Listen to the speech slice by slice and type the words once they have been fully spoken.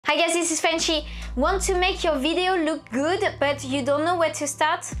Hi guys, this is Frenchie. Want to make your video look good, but you don't know where to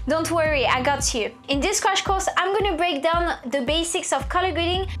start? Don't worry, I got you. In this crash course, I'm gonna break down the basics of color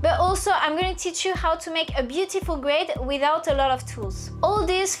grading, but also I'm gonna teach you how to make a beautiful grade without a lot of tools. All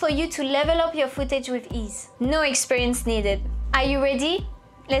this for you to level up your footage with ease. No experience needed. Are you ready?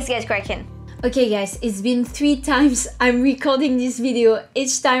 Let's get cracking. Okay guys, it's been 3 times I'm recording this video.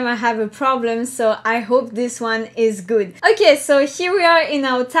 Each time I have a problem, so I hope this one is good. Okay, so here we are in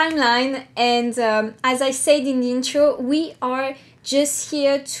our timeline, and as I said in the intro, we are just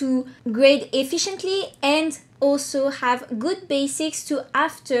here to grade efficiently and also have good basics to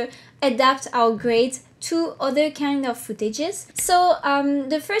after adapt our grade to other kind of footages. So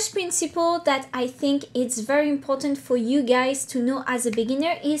the first principle that I think it's very important for you guys to know as a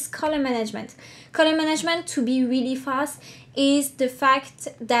beginner is color management. Color management, to be really fast, is the fact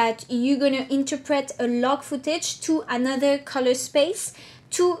that you're gonna interpret a log footage to another color space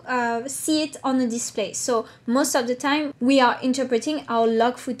to see it on the display. So most of the time we are interpreting our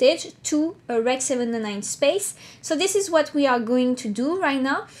log footage to a Rec 709 space. So this is what we are going to do right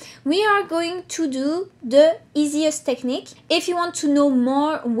now. We are going to do the easiest technique. If you want to know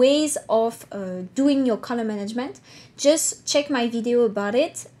more ways of doing your color management, just check my video about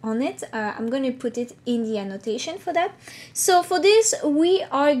it on it. I'm going to put it in the annotation for that. So for this, we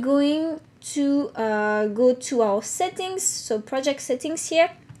are going to go to our settings, so project settings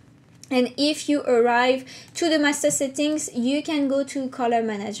here, and if you arrive to the master settings, you can go to color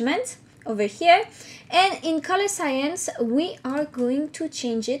management over here, and in color science we are going to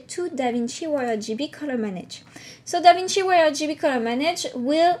change it to Davinci RGB color manage. So Davinci RGB color manage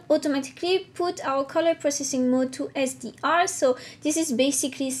will automatically put our color processing mode to SDR. So this is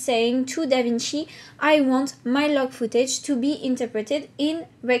basically saying to Davinci, I want my log footage to be interpreted in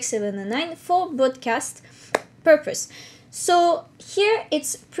Rec 709 for broadcast purpose. So here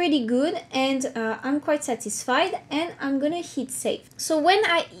it's pretty good, and I'm quite satisfied, and I'm gonna hit save. So when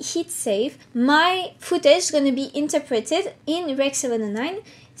I hit save, my footage is gonna be interpreted in Rec 709,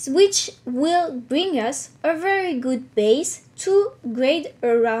 which will bring us a very good base to grade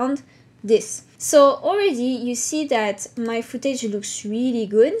around this. So already you see that my footage looks really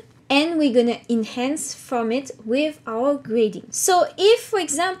good, and we're gonna enhance from it with our grading. So if, for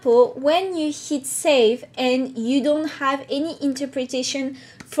example, when you hit save and you don't have any interpretation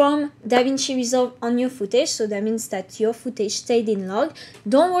from Davinci Resolve on your footage, so that means that your footage stayed in log,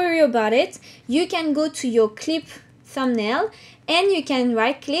 don't worry about it. You can go to your clip thumbnail and you can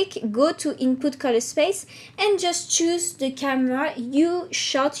right click, go to input color space, and just choose the camera you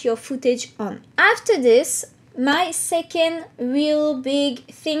shot your footage on. After this, my second real big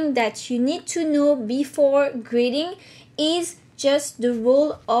thing that you need to know before grading is just the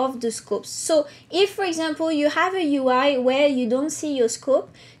role of the scopes. So if, for example, you have a UI where you don't see your scope,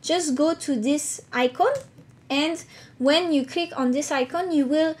 just go to this icon, and when you click on this icon, you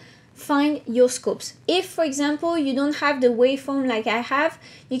will find your scopes. If, for example, you don't have the waveform like I have,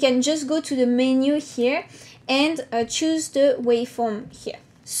 you can just go to the menu here and choose the waveform here.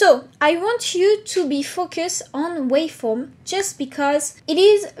 So I want you to be focused on waveform just because it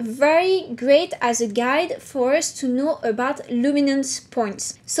is very great as a guide for us to know about luminance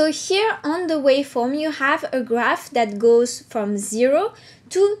points. So here on the waveform, you have a graph that goes from 0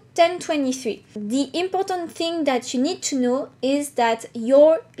 to 1023. The important thing that you need to know is that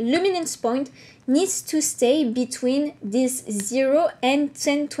your luminance point needs to stay between this 0 and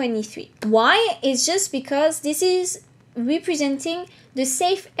 1023. Why? It's just because this is representing the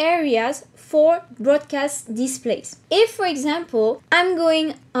safe areas for broadcast displays. If, for example, I'm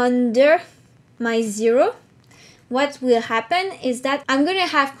going under my 0, what will happen is that I'm gonna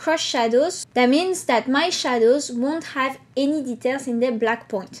have cross shadows. That means that my shadows won't have any details in the black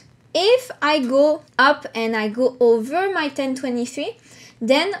point. If I go up and I go over my 1023,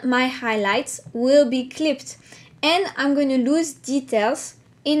 then my highlights will be clipped, and I'm gonna lose details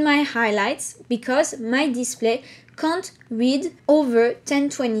in my highlights because my display can't read over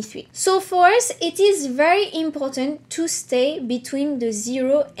 1023. So for us, it is very important to stay between the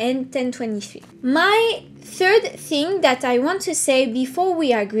 0 and 1023. My third thing that I want to say before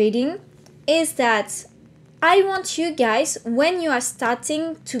we are grading is that I want you guys, when you are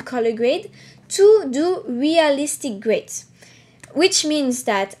starting to color grade, to do realistic grades. Which means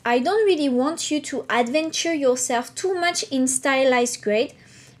that I don't really want you to adventure yourself too much in stylized grade.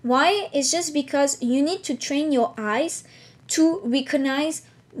 Why? It's just because you need to train your eyes to recognize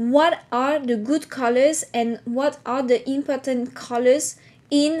what are the good colors and what are the important colors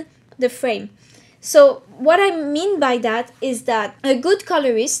in the frame. So what I mean by that is that a good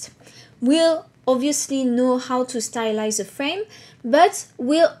colorist will obviously know how to stylize a frame, but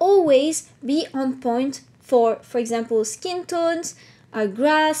will always be on point for example, skin tones,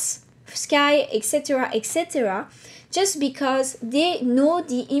 grass, sky, etc., etc., just because they know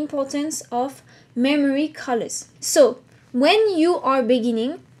the importance of memory colors. So when you are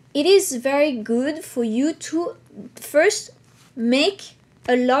beginning, it is very good for you to first make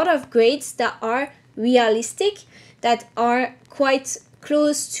a lot of grades that are realistic, that are quite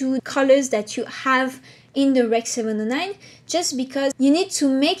close to colors that you have in the Rec 709, just because you need to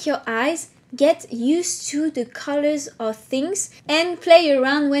make your eyes get used to the colors of things and play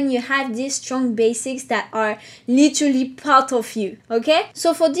around when you have these strong basics that are literally part of you, okay?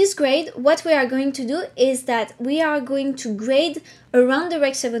 So for this grade, what we are going to do is that we are going to grade around the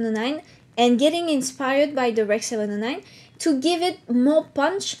Rec 709 and getting inspired by the Rec 709 to give it more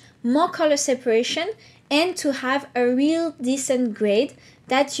punch, more color separation, and to have a real decent grade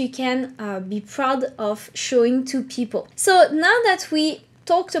that you can be proud of showing to people. So now that we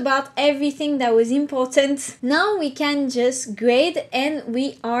talked about everything that was important, now we can just grade and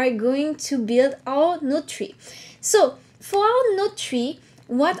we are going to build our note tree. So for our note tree,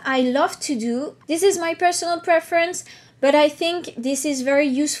 what I love to do, this is my personal preference, but I think this is very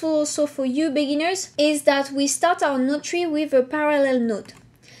useful also for you beginners, is that we start our note tree with a parallel node.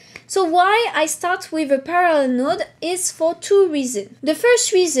 So why I start with a parallel node is for two reasons. The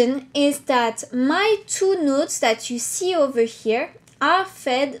first reason is that my two nodes that you see over here are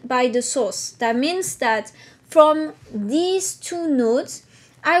fed by the source. That means that from these two nodes,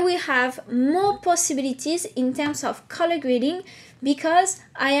 I will have more possibilities in terms of color grading because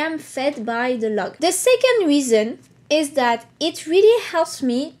I am fed by the log. The second reason is that it really helps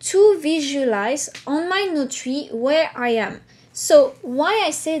me to visualize on my note tree where I am. So why I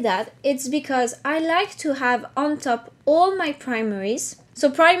say that, it's because I like to have on top all my primaries.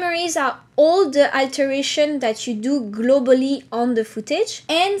 So primaries are all the alteration that you do globally on the footage.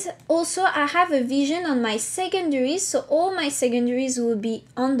 And also I have a vision on my secondaries. So all my secondaries will be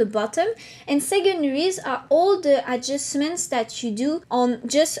on the bottom. And secondaries are all the adjustments that you do on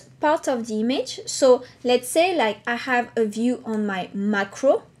just part of the image. So let's say like I have a view on my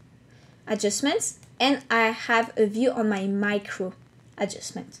macro adjustments and I have a view on my micro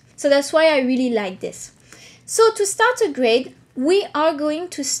adjustment. So that's why I really like this. So to start a grade, we are going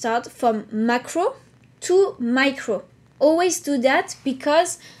to start from macro to micro. Always do that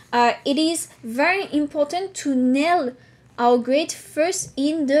because it is very important to nail our grade first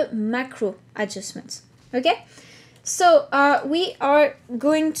in the macro adjustments. Okay? So we are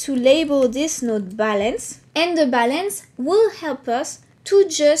going to label this node balance, and the balance will help us to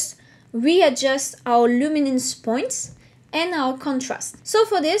just readjust our luminance points and our contrast. So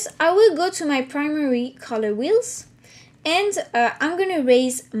for this, I will go to my primary color wheels and I'm gonna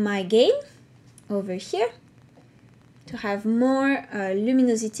raise my gain over here to have more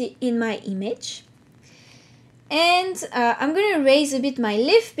luminosity in my image. And I'm gonna raise a bit my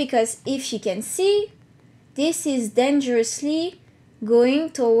lift because if you can see, this is dangerously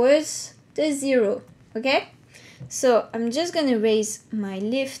going towards the 0, okay? So I'm just gonna raise my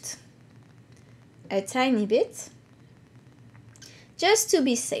lift a tiny bit just to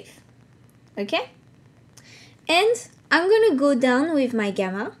be safe, okay? And I'm gonna go down with my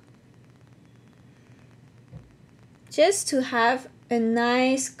gamma just to have a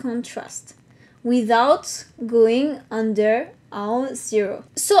nice contrast without going under our 0.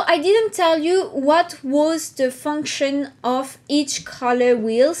 So I didn't tell you what was the function of each color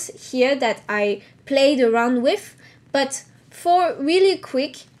wheels here that I played around with, but for really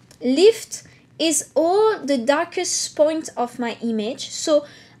quick, lift is all the darkest point of my image. So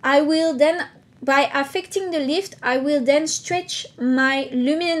I will then, by affecting the lift, I will then stretch my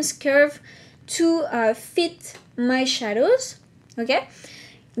luminance curve to fit my shadows, okay?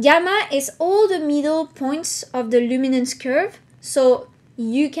 Gamma is all the middle points of the luminance curve, so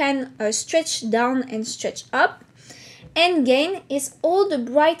you can stretch down and stretch up. And gain is all the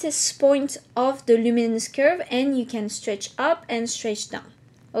brightest point of the luminance curve, and you can stretch up and stretch down,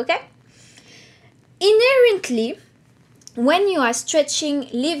 okay? Inherently, when you are stretching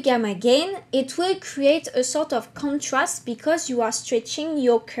lift, gamma, gain, it will create a sort of contrast because you are stretching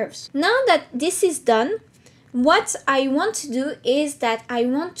your curves. Now that this is done, what I want to do is that I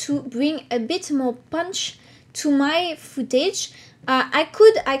want to bring a bit more punch to my footage. I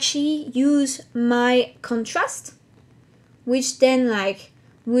could actually use my contrast, which then like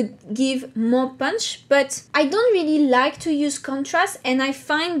would give more punch, but I don't really like to use contrast, and I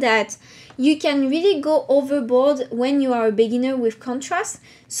find that you can really go overboard when you are a beginner with contrast.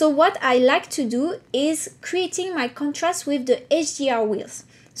 So what I like to do is creating my contrast with the HDR wheels.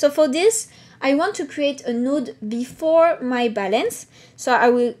 So for this, I want to create a node before my balance. So I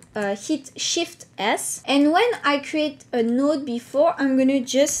will hit Shift S. And when I create a node before, I'm going to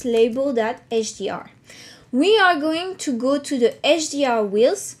just label that HDR. We are going to go to the HDR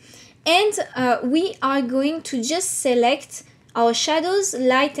Wheels, and we are going to just select our shadows,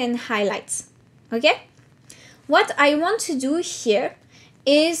 light and highlights. Okay? What I want to do here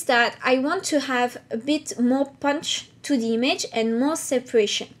is that I want to have a bit more punch to the image and more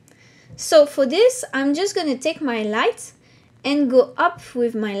separation. So for this, I'm just going to take my light and go up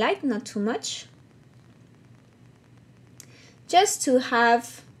with my light, not too much, just to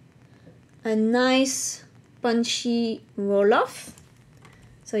have a nice punchy roll off.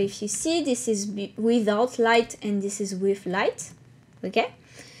 So if you see, this is without light and this is with light. Okay?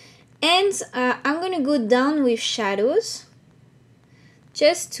 And I'm going to go down with shadows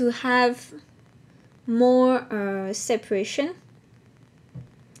just to have more separation,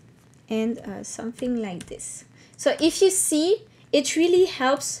 and something like this. So if you see, it really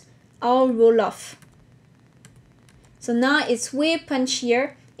helps our roll off. So now it's way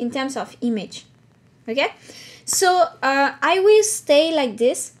punchier in terms of image. Okay, so I will stay like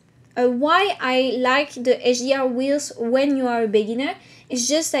this. Why I like the HDR wheels when you are a beginner is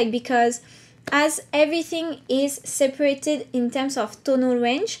just like because as everything is separated in terms of tonal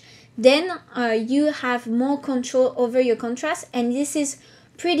range, then you have more control over your contrast, and this is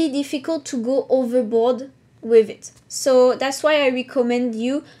pretty difficult to go overboard with it. So that's why I recommend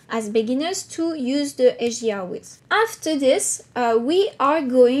you as beginners to use the HDR wheels. After this, we are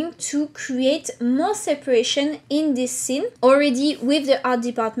going to create more separation in this scene. Already with the art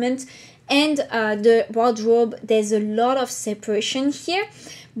department and the wardrobe, there's a lot of separation here,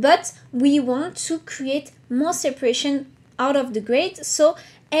 but we want to create more separation out of the grid so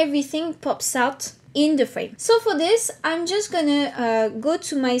everything pops out in the frame. So for this, I'm just gonna go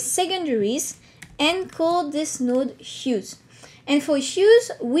to my secondaries and call this node hues. And for hues,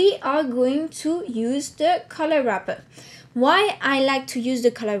 we are going to use the color wrapper. Why I like to use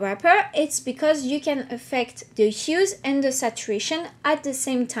the color wrapper? It's because you can affect the hues and the saturation at the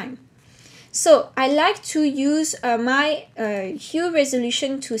same time. So I like to use my hue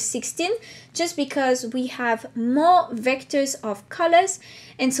resolution to 16 just because we have more vectors of colors,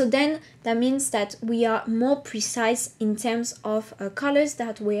 and so then that means that we are more precise in terms of colors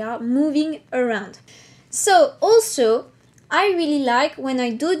that we are moving around. So also I really like when I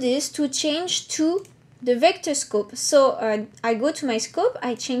do this to change to the vector scope. So I go to my scope,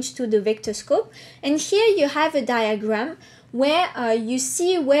 I change to the vector scope, and here you have a diagram where you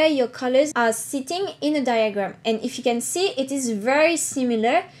see where your colors are sitting in a diagram. And if you can see, it is very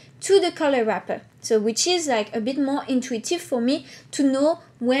similar to the color wrapper. So which is like a bit more intuitive for me to know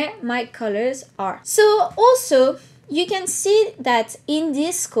where my colors are. So also you can see that in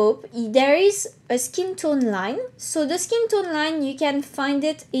this scope there is a skin tone line. So the skin tone line, you can find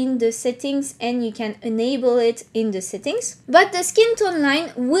it in the settings and you can enable it in the settings. But the skin tone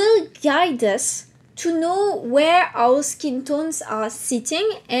line will guide us to know where our skin tones are sitting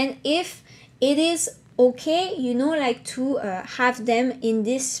and if it is okay, you know, like to have them in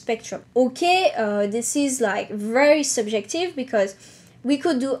this spectrum. Okay, this is like very subjective because we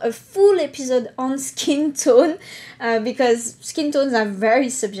could do a full episode on skin tone because skin tones are very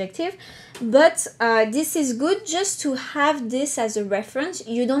subjective. But this is good just to have this as a reference.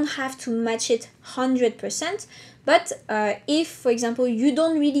 You don't have to match it 100%. But if, for example, you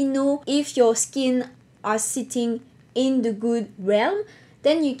don't really know if your skin are sitting in the good realm,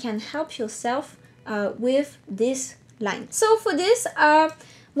 then you can help yourself with this line. So for this,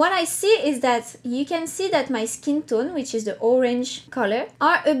 what I see is that you can see that my skin tone, which is the orange color,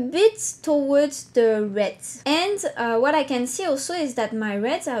 are a bit towards the reds. And what I can see also is that my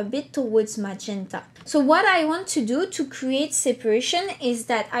reds are a bit towards magenta. So what I want to do to create separation is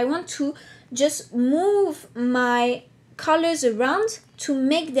that I want to just move my colors around to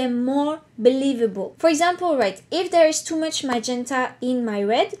make them more believable. For example, right, if there is too much magenta in my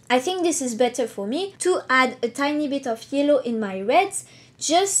red, I think this is better for me to add a tiny bit of yellow in my reds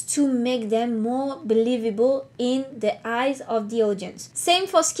just to make them more believable in the eyes of the audience. Same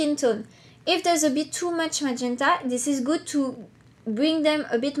for skin tone. If there's a bit too much magenta, this is good to bring them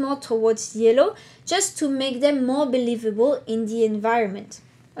a bit more towards yellow just to make them more believable in the environment.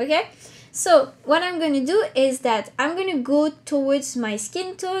 Okay? So what I'm going to do is that I'm going to go towards my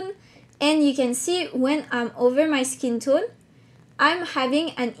skin tone, and you can see when I'm over my skin tone, I'm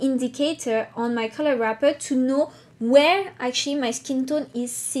having an indicator on my color wrapper to know where actually my skin tone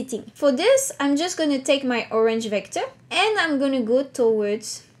is sitting. For this, I'm just going to take my orange vector and I'm going to go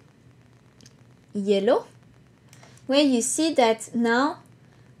towards yellow, where you see that now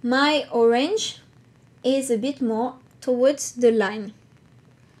my orange is a bit more towards the line.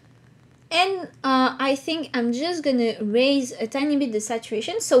 And I think I'm just gonna raise a tiny bit the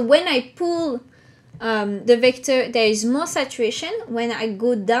saturation. So when I pull the vector, there is more saturation. When I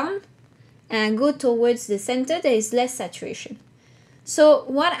go down and go towards the center, there is less saturation. So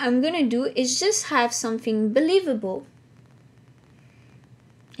what I'm gonna do is just have something believable.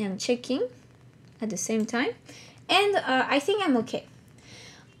 I'm checking at the same time, and I think I'm okay.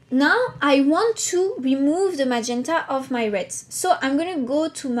 Now I want to remove the magenta of my reds. So I'm gonna go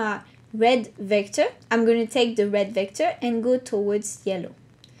to my red vector. I'm gonna take the red vector and go towards yellow.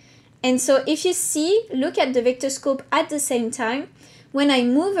 And so if you see, look at the vector scope at the same time. When I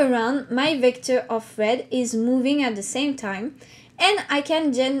move around, my vector of red is moving at the same time, and I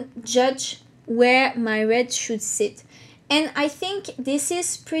can then judge where my red should sit. And I think this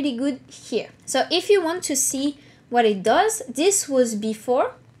is pretty good here. So if you want to see what it does, this was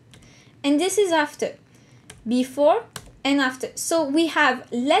before and this is after. Before and after. So we have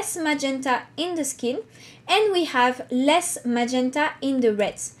less magenta in the skin and we have less magenta in the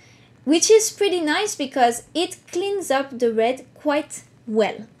reds, which is pretty nice because it cleans up the red quite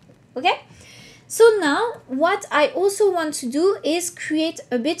well. Okay? So now what I also want to do is create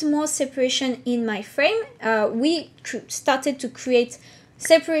a bit more separation in my frame. We started to create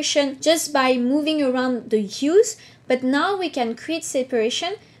separation just by moving around the hues, but now we can create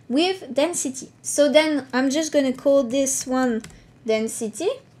separation with density. So then I'm just going to call this one density,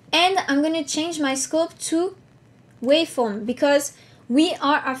 and I'm going to change my scope to waveform because we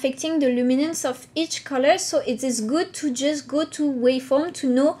are affecting the luminance of each color. So it is good to just go to waveform to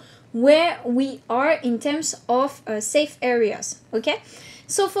know where we are in terms of safe areas. Okay,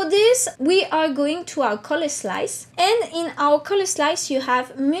 so for this we are going to our color slice, and in our color slice you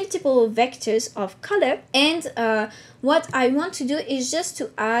have multiple vectors of color, and what I want to do is just to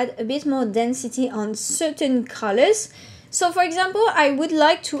add a bit more density on certain colors. So for example, I would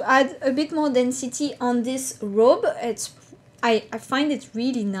like to add a bit more density on this robe. I find it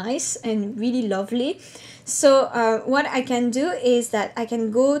really nice and really lovely. So what I can do is that I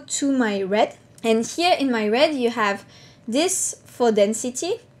can go to my red, and here in my red you have this for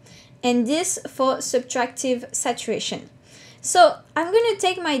density and this for subtractive saturation. So I'm going to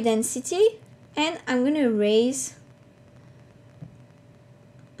take my density and I'm going to raise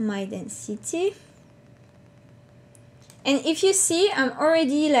my density. And if you see, I'm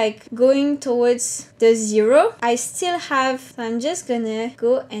already like going towards the 0. I still have, so I'm just gonna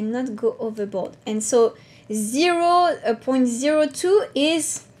go and not go overboard. And so 0.02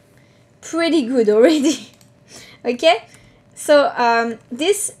 is pretty good already. Okay, so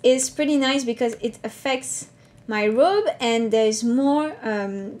this is pretty nice because it affects my robe and there's more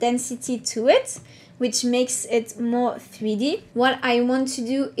density to it, which makes it more 3D. What I want to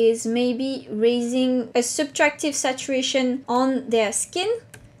do is maybe raising a subtractive saturation on their skin,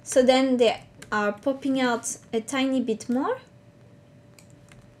 so then they are popping out a tiny bit more.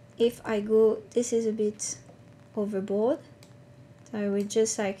 If I go, this is a bit overboard, so I will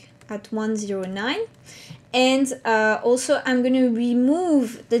just like at 109. And also I'm going to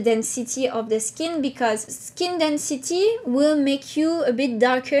remove the density of the skin because skin density will make you a bit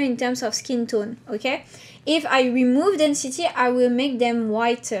darker in terms of skin tone. Okay, if I remove density, I will make them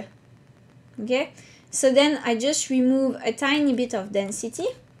whiter. Okay, so then I just remove a tiny bit of density,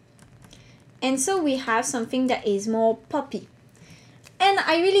 and so we have something that is more poppy, and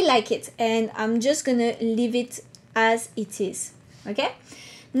I really like it, and I'm just gonna leave it as it is. Okay,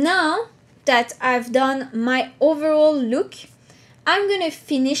 now that I've done my overall look, I'm gonna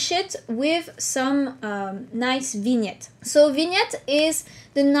finish it with some nice vignette. So vignette is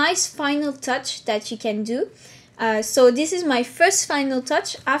the nice final touch that you can do. So this is my first final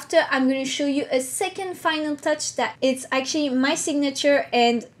touch. After, I'm going to show you a second final touch that it's actually my signature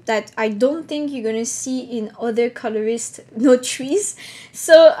and that I don't think you're going to see in other colorist notaries.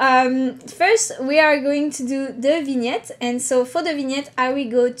 So first we are going to do the vignette, and so for the vignette I will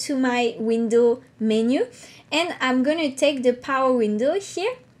go to my window menu, and I'm going to take the power window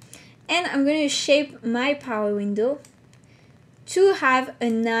here, and I'm going to shape my power window to have a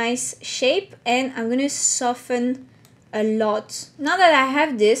nice shape, and I'm going to soften a lot. Now that I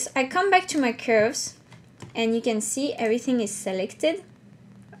have this, I come back to my curves, and you can see everything is selected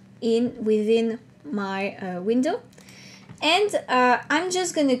within my window, and I'm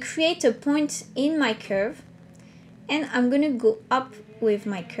just going to create a point in my curve, and I'm going to go up with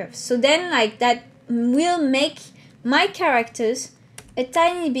my curve. So then like that will make my characters a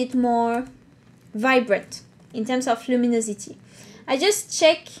tiny bit more vibrant in terms of luminosity. I just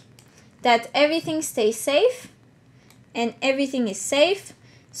check that everything stays safe, and everything is safe.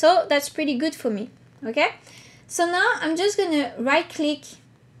 So that's pretty good for me, okay? So now I'm just gonna right click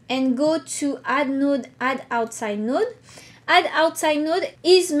and go to add node, add outside node. Add outside node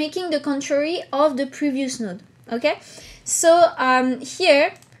is making the contrary of the previous node, okay? So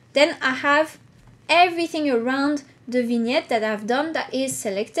here, then I have everything around the vignette that I've done that is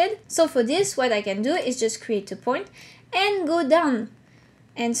selected. So for this, what I can do is just create a point and go down.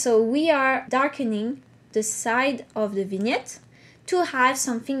 And so we are darkening the side of the vignette to have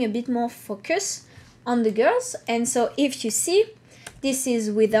something a bit more focused on the girls. And so if you see, this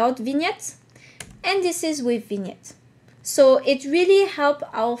is without vignette and this is with vignette. So it really helps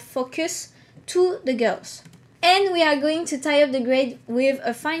our focus to the girls. And we are going to tie up the grade with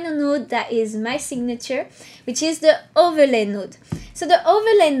a final node that is my signature, which is the overlay node. So the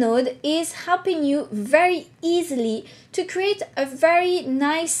overlay node is helping you very easily to create a very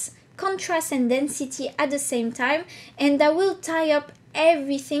nice contrast and density at the same time, and that will tie up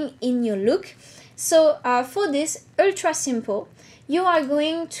everything in your look. So for this, ultra simple, you are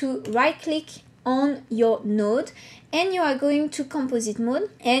going to right click on your node and you are going to composite mode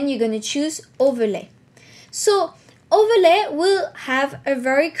and you're going to choose overlay. So overlay will have a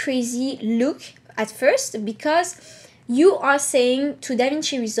very crazy look at first because you are saying to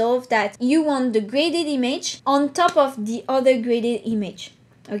Davinci Resolve that you want the graded image on top of the other graded image,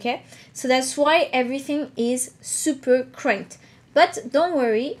 okay? So that's why everything is super cranked. But don't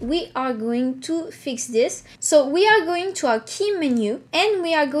worry, we are going to fix this. So we are going to our key menu and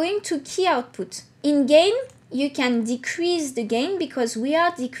we are going to key output. In gain, you can decrease the gain because we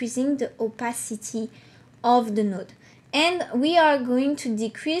are decreasing the opacity of the node. And we are going to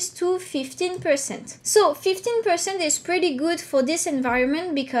decrease to 15%. So 15% is pretty good for this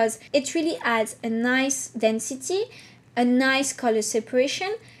environment because it really adds a nice density, a nice color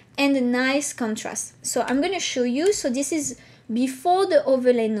separation, and a nice contrast. So I'm going to show you. So this is before the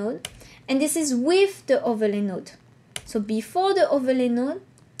overlay node and this is with the overlay node. So before the overlay node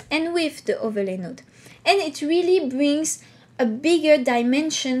and with the overlay node. And it really brings a bigger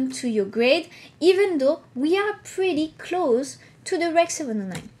dimension to your grade, even though we are pretty close to the Rec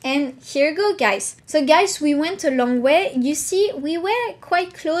 709. And here you go, guys. So guys, we went a long way. You see, we were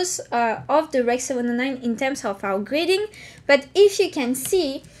quite close of the Rec 709 in terms of our grading, but if you can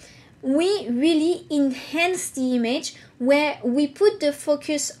see, we really enhanced the image where we put the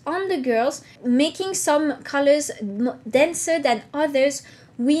focus on the girls, making some colors denser than others.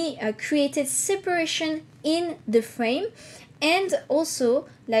 We created separation in the frame, and also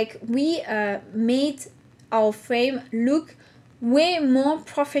like we made our frame look way more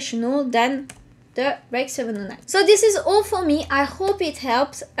professional than the Rec 709. So this is all for me. I hope it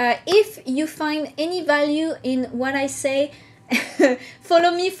helps. If you find any value in what I say,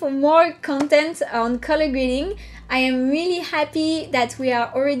 follow me for more content on color grading. I am really happy that we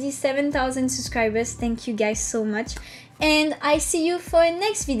are already 7,000 subscribers. Thank you guys so much. And I see you for a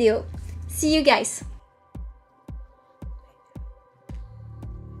next video. See you guys.